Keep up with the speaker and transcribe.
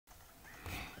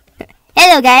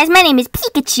Hello guys, my name is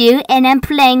Pikachu and I'm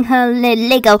playing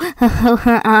Lego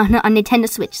on Nintendo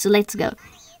Switch, so let's go.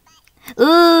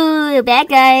 Ooh, bad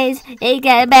guys. Hey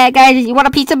guys, bad guys, you want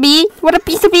a piece of me? Want a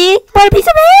piece of me? Want a piece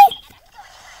of me?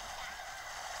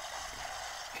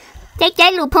 Take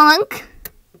that, little punk.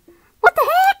 What the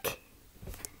heck?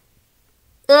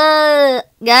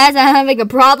 Guys, I'm having a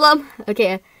problem.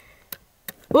 Okay.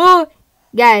 Ooh,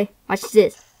 guy, watch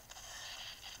this.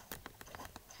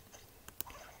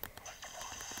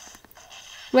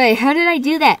 Wait, how did I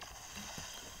do that?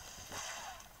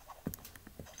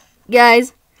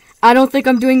 Guys, I don't think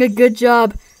I'm doing a good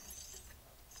job.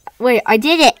 Wait, I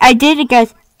did it. I did it,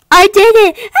 guys. I did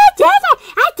it. I did it.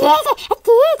 I did it. I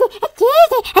did it. I did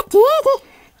it. I did it.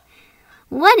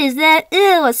 What is that?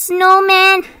 Ew, a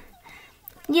snowman?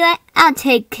 Yeah, I'll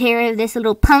take care of this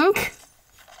little punk.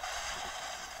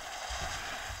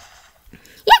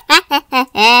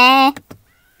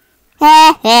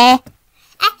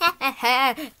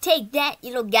 Take that,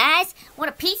 little guys. Want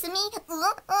a piece of me? Take a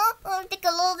little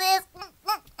of this.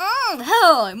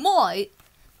 Hell, I might.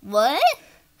 What?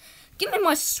 Give me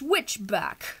my Switch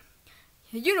back.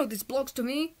 You know this belongs to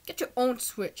me. Get your own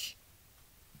Switch.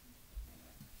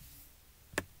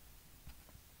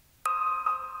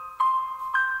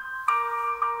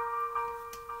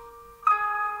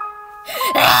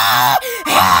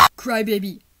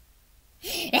 Crybaby.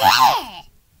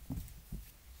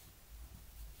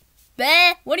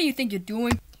 Bah, what do you think you're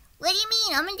doing? What do you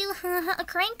mean? I'm gonna do a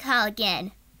crank call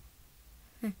again.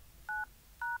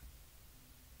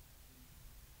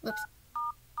 Whoops.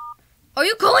 Are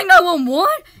you calling 911?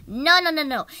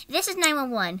 No. This is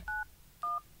 911.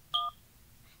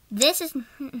 This is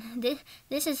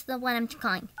the one I'm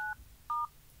calling.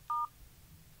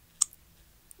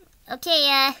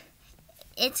 Okay,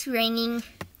 it's ringing.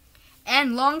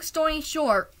 And long story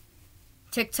short,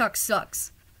 TikTok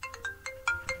sucks.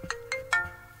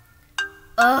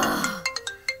 Ugh,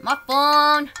 my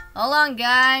phone. Hold on,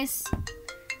 guys.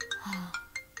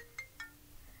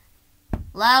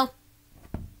 Hello?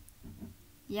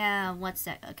 Yeah, what's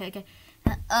that? Okay.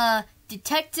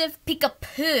 Detective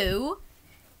Peekapoo?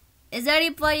 Is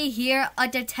anybody here a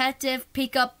Detective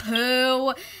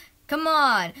Peekapoo? Come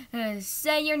on,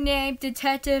 say your name,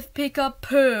 Detective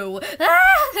Peekapoo.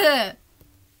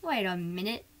 Wait a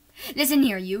minute. Listen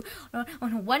here, you.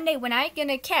 One day when I'm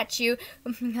gonna catch you,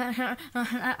 I'm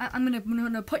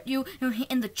gonna put you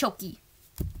in the chokey.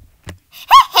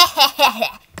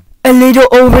 A little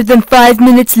over than 5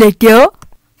 minutes later.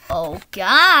 Oh,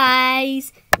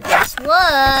 guys, guess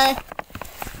what?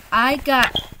 I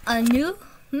got a new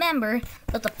member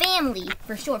of the family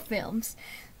for short films.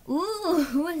 Ooh,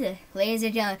 who is it? Ladies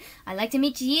and gentlemen, I'd like to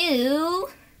meet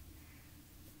you.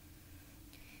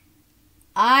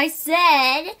 I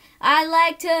said I'd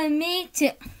like to meet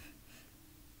you.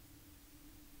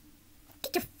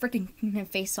 Get your freaking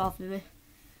face off of it.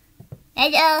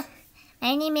 Hello,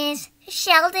 my name is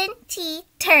Sheldon T.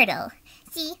 Turtle.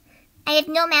 See, I have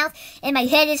no mouth and my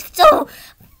head is so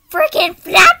freaking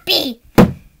floppy.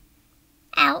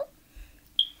 Ow.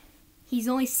 He's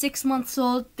only 6 months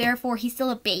old, therefore he's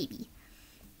still a baby.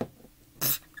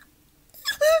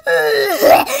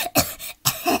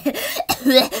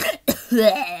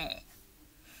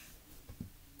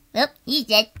 Oh, he's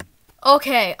dead.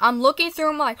 Okay, I'm looking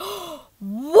through my...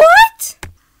 What?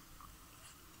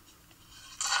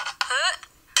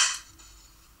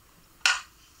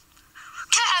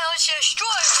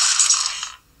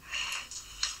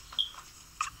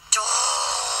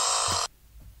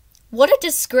 What a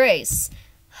disgrace.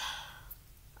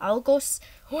 I'll go...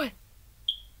 What?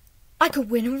 I could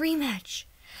win a rematch.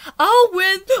 I'll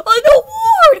win an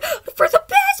award for the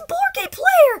best board game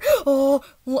player. Oh,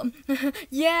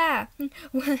 yeah.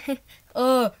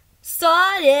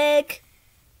 Sonic.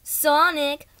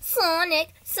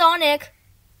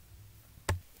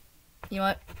 You know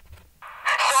what?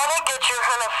 Sonic, get your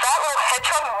fat little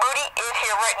hedgehog booty in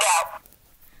here right now.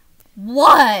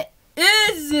 What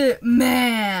is it,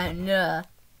 man?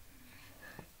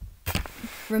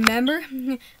 Remember?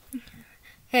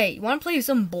 Hey, you want to play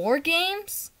some board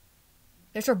games?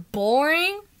 Those are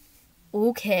boring?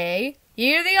 Okay,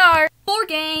 here they are. Board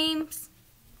games.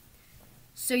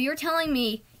 So you're telling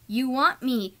me you want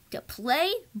me to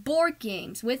play board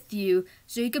games with you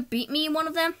so you could beat me in one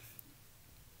of them?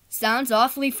 Sounds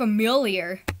awfully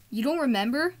familiar. You don't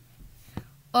remember?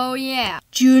 Oh yeah.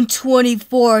 June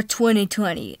 24,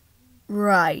 2020.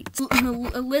 Right.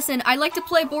 Listen, I like to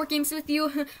play board games with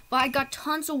you, but I got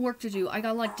tons of work to do. I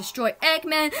gotta like destroy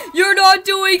Eggman. You're not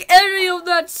doing any of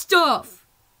that stuff.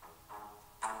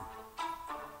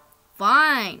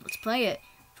 Fine, let's play it.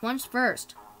 Which one's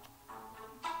first?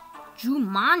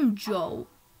 Jumanjo.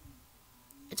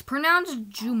 It's pronounced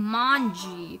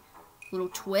Jumanji, little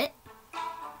twit.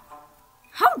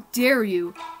 How dare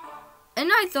you? And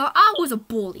I thought I was a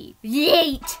bully.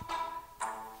 Yeet!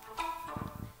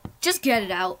 Just get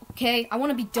it out, okay? I want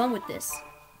to be done with this.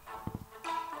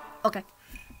 Okay.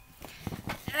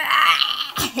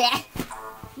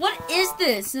 What is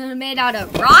this? Made out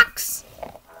of rocks?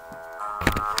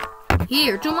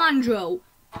 Here, Jumanjo.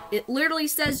 It literally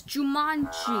says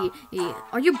Jumanji.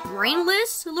 Are you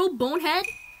brainless, little bonehead?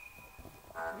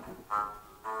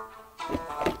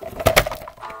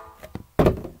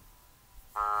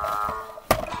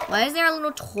 Why is there a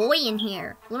little toy in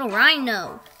here? Little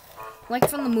rhino. Like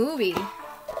from the movie.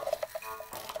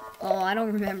 Oh, I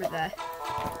don't remember that.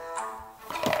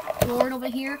 Lord over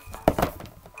here.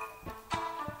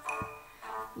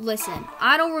 Listen,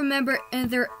 I don't remember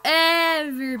there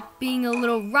ever being a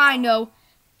little rhino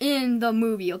in the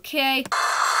movie, okay?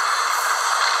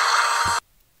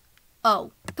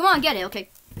 Oh, come on, get it, okay.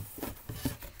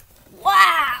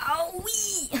 Wow!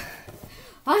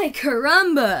 Ay,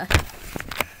 caramba!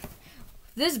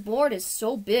 This board is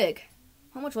so big.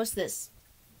 How much was this?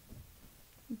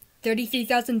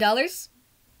 $33,000?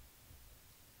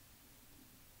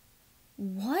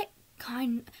 What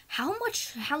kind? How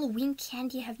much Halloween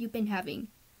candy have you been having?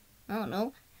 I don't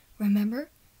know. Remember,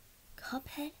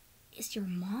 Cuphead is your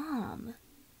mom.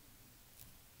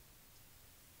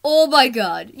 Oh my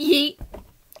god. Yeet.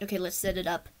 Okay, let's set it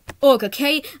up. Oh,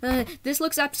 okay, this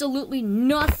looks absolutely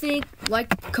nothing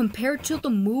like compared to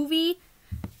the movie.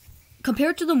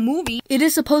 Compared to the movie, it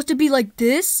is supposed to be like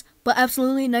this, but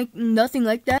absolutely nothing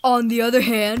like that. On the other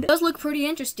hand, it does look pretty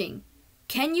interesting.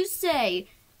 Can you say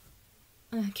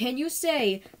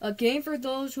a game for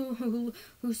those who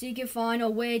seek and find a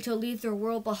way to leave their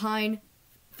world behind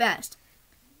fast?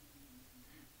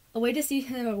 A way to see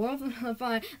their world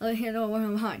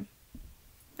behind.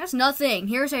 That's nothing.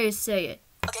 Here's how you say it.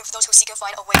 A game for those who seek and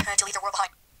find a way to leave their world behind.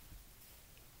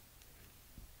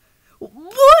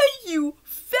 What, you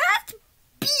fat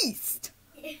beast?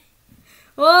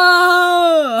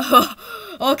 Oh,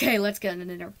 okay, let's get into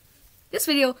dinner. This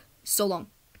video is so long.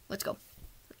 Let's go.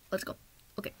 Let's go.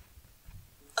 Okay.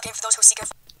 A game for those who seek and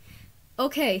find.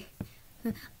 Okay.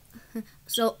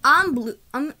 So I'm blue.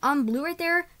 I'm blue right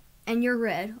there, and you're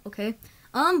red. Okay.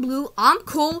 I'm blue. I'm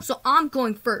cool. So I'm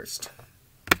going first.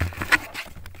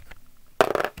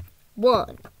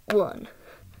 One.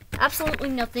 Absolutely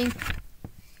nothing.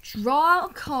 Draw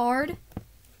a card.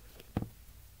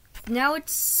 Now it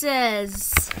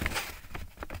says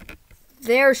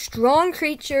they're strong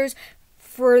creatures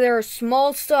for their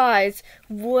small size.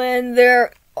 When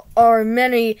there are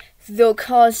many, they'll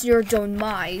cause your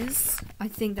demise. I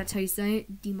think that's how you say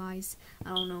it. Demise. I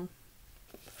don't know.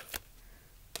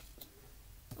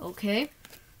 Okay.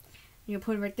 You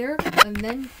put it right there. And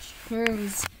then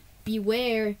turns.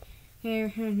 Beware.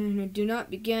 Do not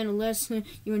begin unless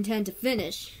you intend to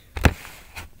finish.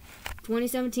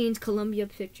 2017's Columbia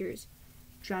Pictures.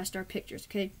 TriStar Pictures,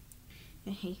 okay?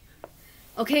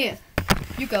 Okay,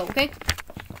 you go, okay?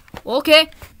 Okay.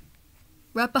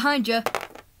 Right behind you.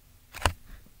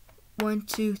 1,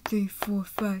 2, 3, 4,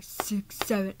 5, 6,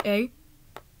 7, 8.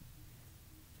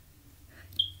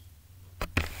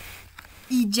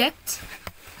 Eject.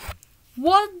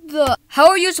 What the? How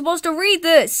are you supposed to read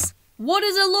this? What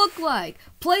does it look like?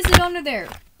 Place it under there.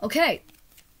 Okay.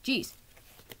 Jeez.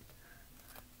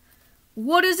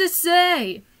 What does it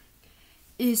say?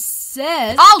 It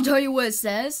says... I'll tell you what it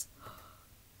says.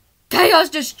 Chaos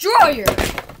Destroyer.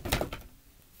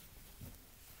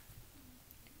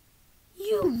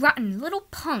 You rotten little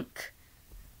punk.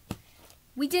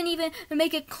 We didn't even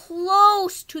make it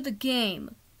close to the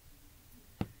game.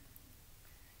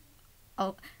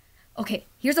 Oh, okay.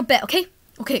 Here's a bet, okay?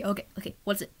 Okay.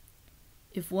 What's it?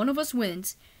 If one of us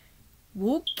wins,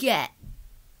 we'll get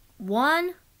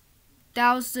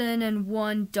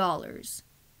 $1,001.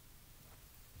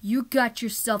 You got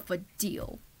yourself a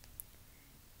deal.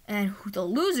 And the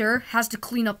loser has to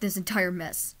clean up this entire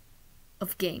mess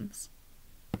of games.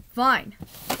 Fine.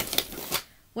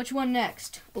 Which one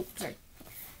next? Oh, sorry.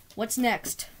 What's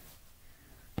next?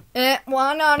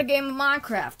 Why not a game of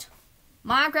Minecraft?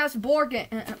 Minecraft's a board game.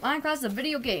 Minecraft's a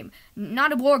video game,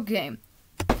 not a board game.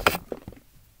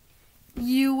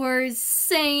 You were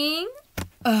saying?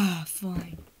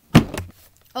 Fine.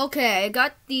 Okay, I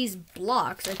got these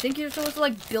blocks. I think you're supposed to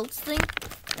like build thing.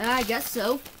 I guess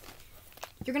so.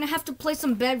 You're gonna have to play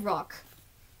some bedrock.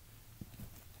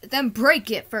 Then break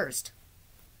it first.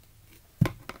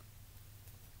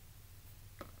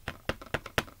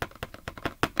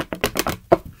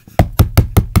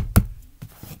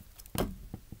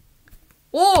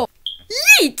 Oh!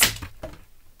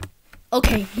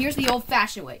 Okay, here's the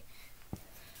old-fashioned way.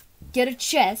 Get a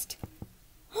chest.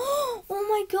 Oh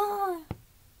my god.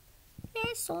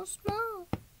 They're so small.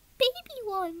 Baby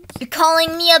ones. You're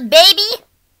calling me a baby?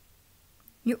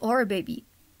 You are a baby.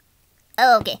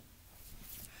 Oh, okay.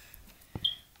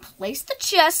 Place the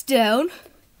chest down.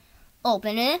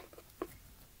 Open it.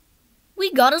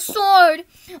 We got a sword.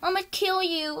 I'm gonna kill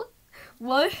you.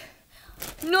 What?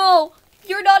 No,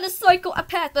 you're not a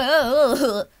psychopath.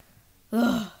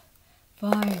 Ugh.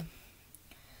 Fine.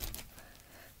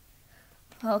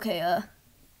 Okay,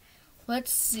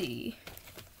 let's see.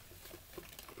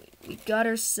 We got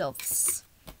ourselves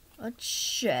a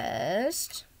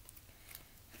chest.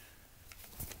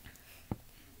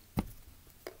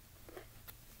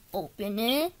 Open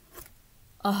it.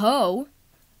 A hoe?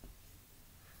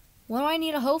 What do I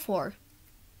need a hoe for?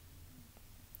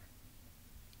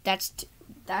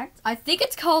 I think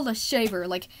it's called a shaver,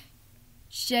 like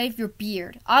shave your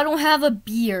beard. I don't have a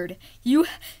beard. You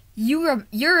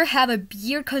have a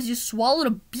beard because you swallowed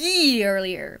a bee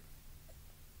earlier.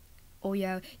 Oh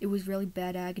yeah, it was really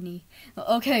bad agony.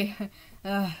 Okay,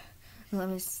 let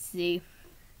me see.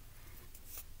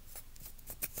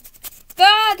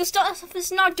 Ah, the stuff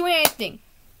is not doing anything.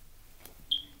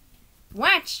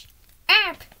 Watch,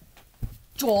 app,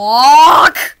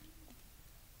 dog.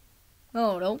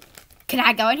 Oh no, can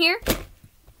I go in here?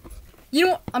 You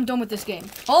know what? I'm done with this game.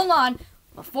 Hold on,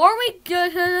 before we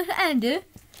get to the end,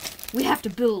 we have to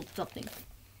build something.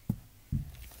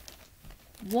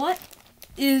 What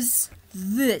is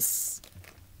this?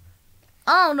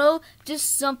 I don't know,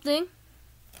 just something.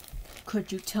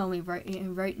 Could you tell me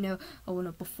right now? I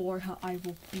wanna before how I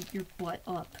will beat your butt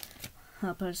up.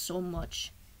 But so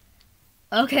much.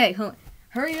 Okay,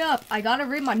 hurry up! I gotta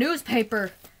read my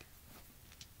newspaper.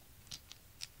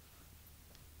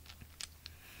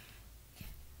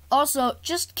 Also,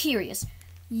 just curious.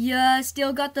 Yeah,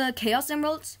 still got the Chaos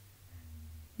Emeralds?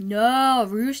 No,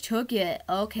 Rouge took it.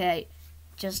 Okay,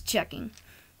 just checking.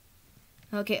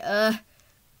 Okay,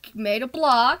 made a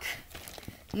block.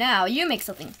 Now, you make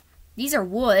something. These are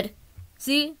wood.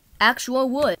 See? Actual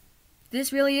wood.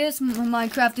 This really is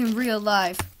Minecraft in real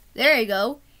life. There you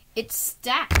go. It's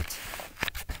stacked.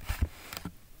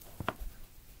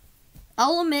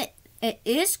 I'll admit, it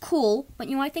is cool, but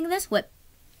you might think of this whip.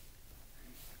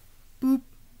 Boop.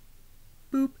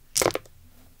 Boop.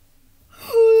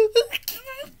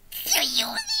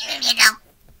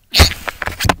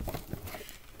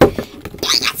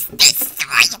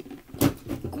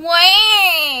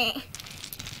 Quack!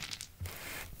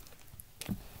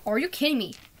 Are you kidding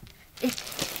me?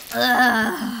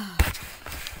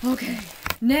 Okay,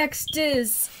 next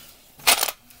is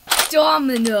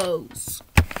dominoes.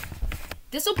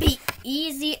 This will be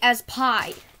easy as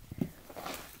pie.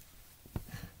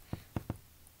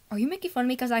 Are you making fun of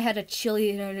me because I had a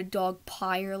chili and a dog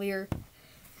pie earlier?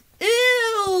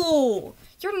 Ew!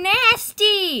 You're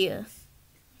nasty!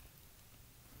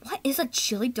 What is a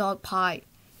chili dog pie?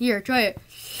 Here, try it.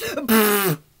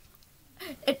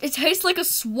 It tastes like a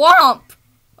swamp.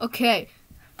 Okay.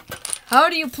 How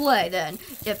do you play then?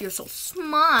 If you're so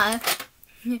smart.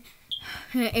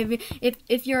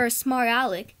 If you're a smart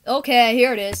aleck. Okay,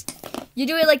 here it is. You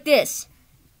do it like this.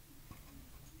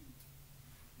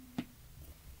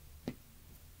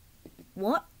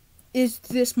 What is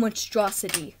this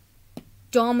monstrosity?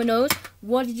 Dominoes?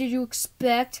 What did you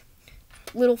expect?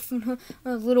 Little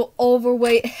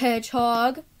overweight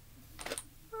hedgehog.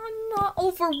 I'm not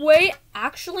overweight.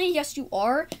 Actually, yes you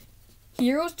are.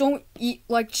 Heroes don't eat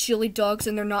like chili dogs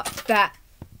and they're not fat.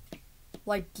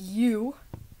 Like you.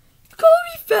 Call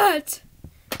me fat.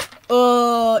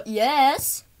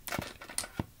 Yes.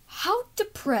 How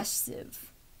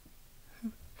depressive.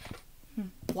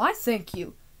 Why thank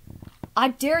you. I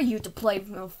dare you to play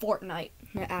Fortnite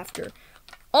after.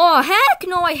 Oh heck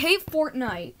no, I hate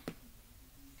Fortnite.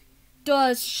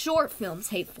 Does short films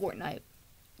hate Fortnite?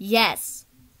 Yes.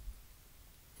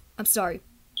 I'm sorry.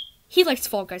 He likes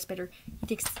Fall Guys better. He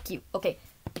thinks it's cute. Okay.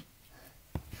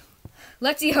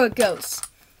 Let's see how it goes.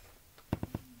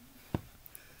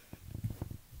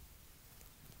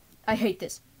 I hate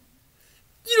this.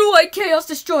 You don't like Chaos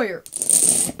Destroyer.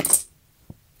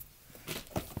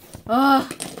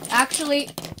 Actually,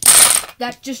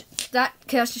 that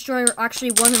Chaos Destroyer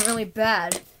actually wasn't really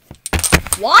bad.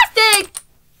 What thing?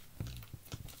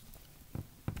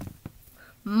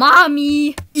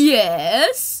 Mommy,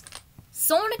 yes.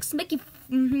 Sonic's making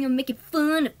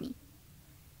fun of me.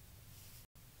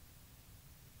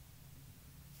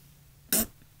 Ow!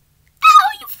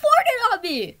 You farted on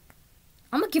me.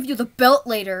 I'm gonna give you the belt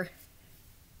later.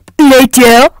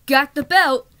 Later. Got the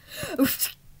belt.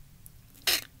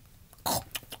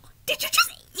 Did you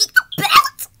just eat the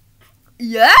belt?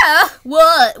 Yeah.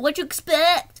 What? What'd you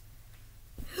expect?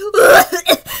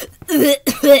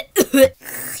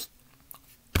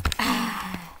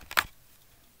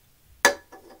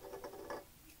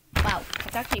 Wow,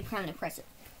 that's actually kind of impressive.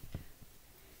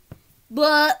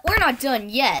 But we're not done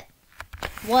yet.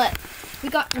 What? We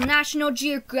got National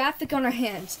Geographic on our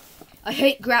hands. I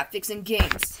hate graphics in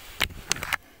games.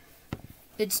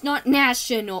 It's not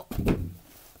national.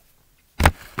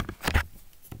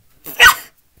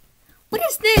 What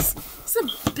is this? Is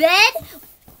this a bed?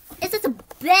 Is this a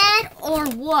bed or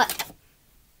what?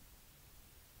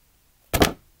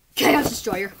 Chaos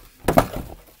Destroyer.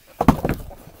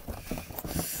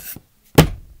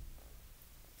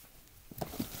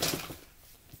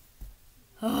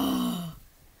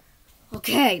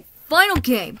 Okay, final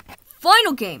game.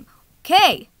 Final game.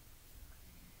 Okay.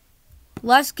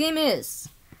 Last game is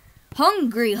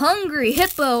Hungry Hungry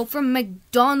Hippo from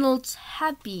McDonald's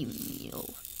Happy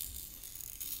Meal.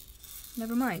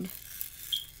 Never mind.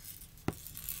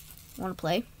 Wanna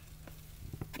play?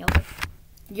 Yeah, okay.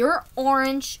 You're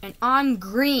orange and I'm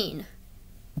green.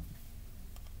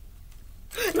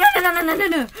 No no no no no no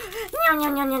no. No no no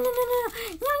no no no no. No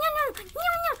no no no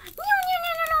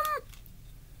no no no.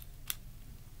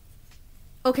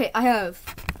 Okay, I have.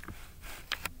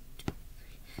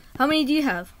 How many do you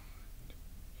have?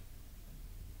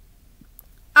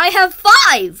 I have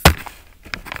 5!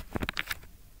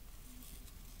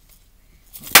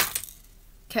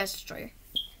 Chaos Destroyer.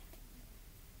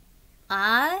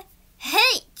 I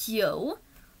hate you.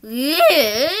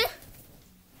 Yeah.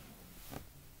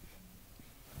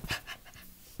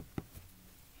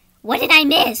 What did I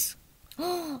miss?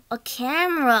 A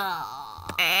camera.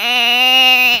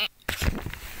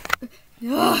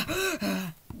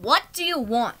 What do you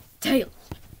want, Tails?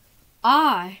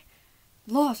 I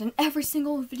lost in every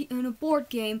single video in a board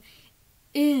game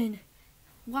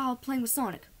while playing with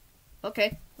Sonic.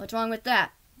 Okay, what's wrong with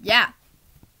that? Yeah.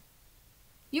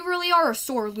 You really are a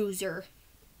sore loser.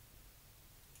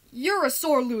 You're a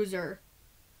sore loser.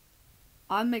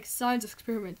 I make science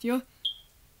experiments, yeah?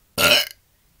 Did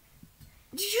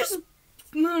you just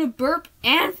burp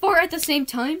and fart at the same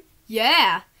time?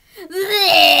 Yeah.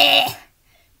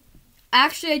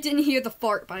 Actually, I didn't hear the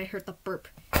fart, but I heard the burp.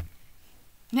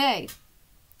 Hey,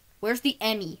 where's the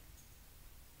Emmy?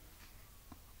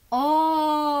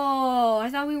 Oh, I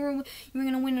thought you were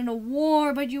gonna win an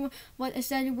award, but I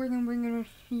said you were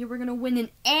gonna win an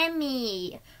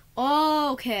Emmy.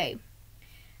 Oh, okay.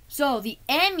 So the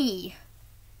Emmy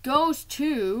goes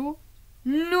to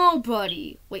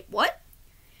nobody. Wait, what?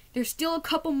 There's still a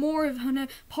couple more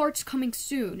parts coming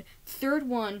soon. Third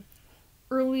one,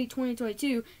 early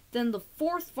 2022. Then the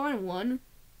fourth final one,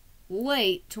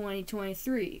 late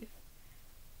 2023.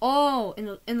 Oh,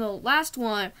 in the last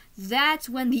one, that's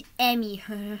when the Emmy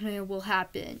will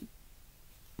happen.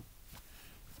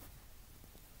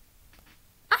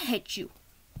 I hate you.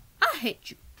 I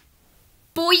hate you.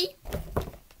 Boy.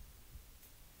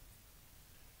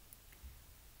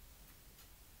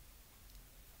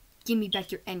 Give me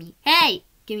back your Emmy. Hey!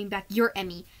 Give me back your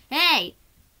Emmy. Hey!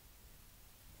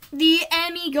 The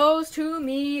Emmy goes to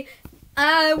me.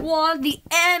 I want the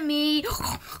Emmy.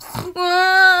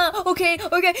 Okay,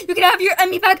 you can have your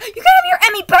Emmy back. You can have your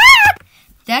Emmy back!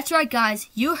 That's right, guys.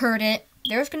 You heard it.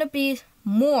 There's going to be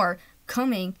more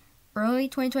coming early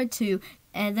 2022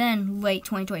 and then late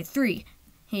 2023.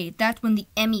 Hey, that's when the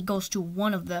Emmy goes to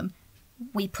one of them.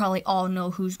 We probably all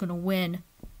know who's going to win.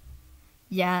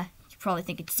 Yeah, you probably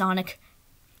think it's Sonic.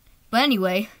 But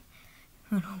anyway,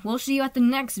 we'll see you at the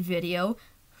next video.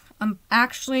 I'm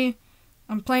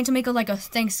planning to make a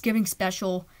Thanksgiving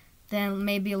special. Then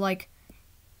maybe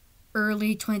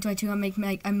early 2022,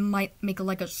 I might make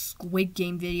a Squid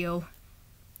Game video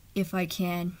if I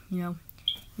can. You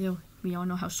know, we all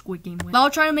know how Squid Game went. But I'll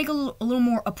try to make a little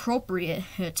more appropriate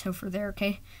for there.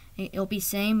 Okay, it'll be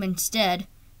same. Instead,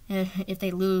 if they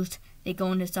lose, they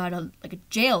go inside a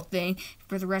jail thing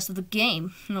for the rest of the game.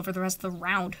 For the rest of the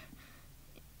round.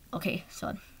 Okay,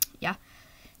 so yeah.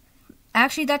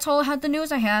 Actually, that's all the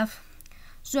news I have.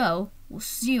 So, we'll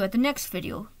see you at the next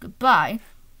video. Goodbye.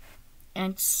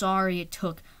 And sorry it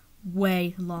took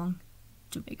way long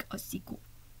to make a sequel.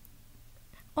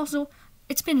 Also,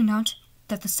 it's been announced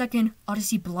that the second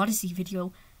Odyssey Blodyssey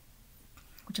video,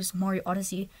 which is Mario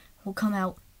Odyssey, will come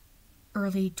out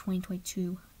early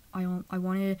 2022. I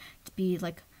wanted it to be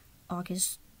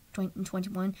August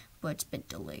 2021, but it's been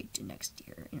delayed to next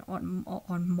year,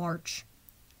 on March.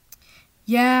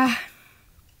 Yeah.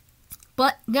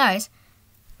 But guys,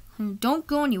 don't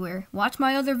go anywhere. Watch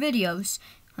my other videos.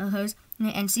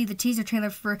 and see the teaser trailer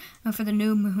for the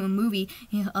new movie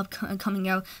coming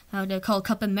out called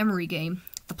Cup of Memory Game.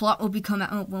 The plot will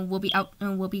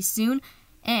be soon,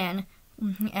 and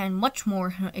much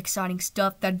more exciting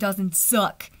stuff that doesn't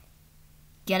suck.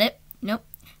 Get it? Nope.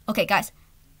 Okay, guys.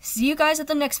 See you guys at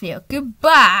the next video.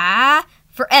 Goodbye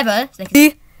forever.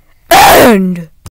 The end.